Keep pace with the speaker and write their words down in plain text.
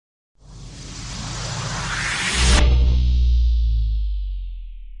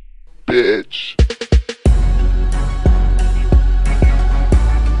bitch.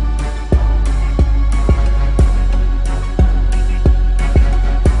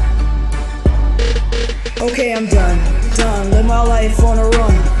 Okay, I'm done, live my life on a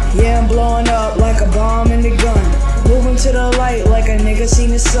run. Yeah, I'm blowing up like a bomb in the gun. Moving to the light like a nigga seen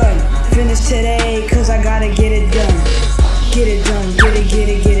the sun. Finish today, cause I gotta get it done. Get it done, get it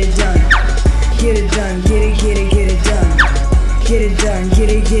done. Get it done, get it done. Get it done, get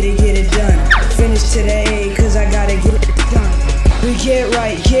it done. Finish today, cause I gotta get it done. We get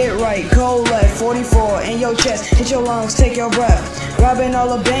right, cold left, 44 in your chest, hit your lungs, take your breath. Robbing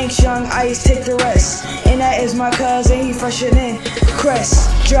all the banks, young ice, take the rest. And that is my cousin, he freshin' in, crest,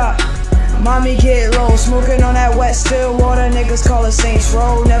 drop. Mommy get low, smoking on that wet still water, niggas call it Saints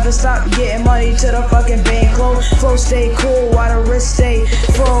Row. Never stop getting money to the fucking bank close. Flow stay cool while the wrist stay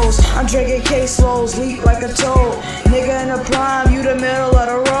froze. I'm drinking caseloads, leap like a toad. Nigga in the prime, you the middle of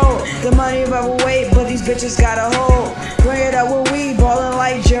the road. The money never wait, but these bitches got a hold. Bring it up with weed, ballin'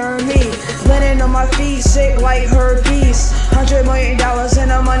 like Jeremy. Linen on my feet, sick like herpes. $100 million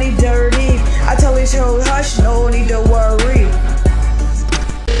and the money dirty. I tell these hoes hush, no need to worry.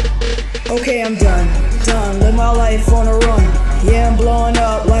 Okay, I'm done, live my life on a run. Yeah, I'm blowing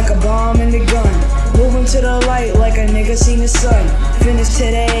up like a bomb in the gun. Moving to the light like a nigga seen the sun. Finish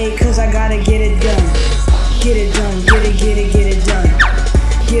today, cause I gotta get it done. Get it done.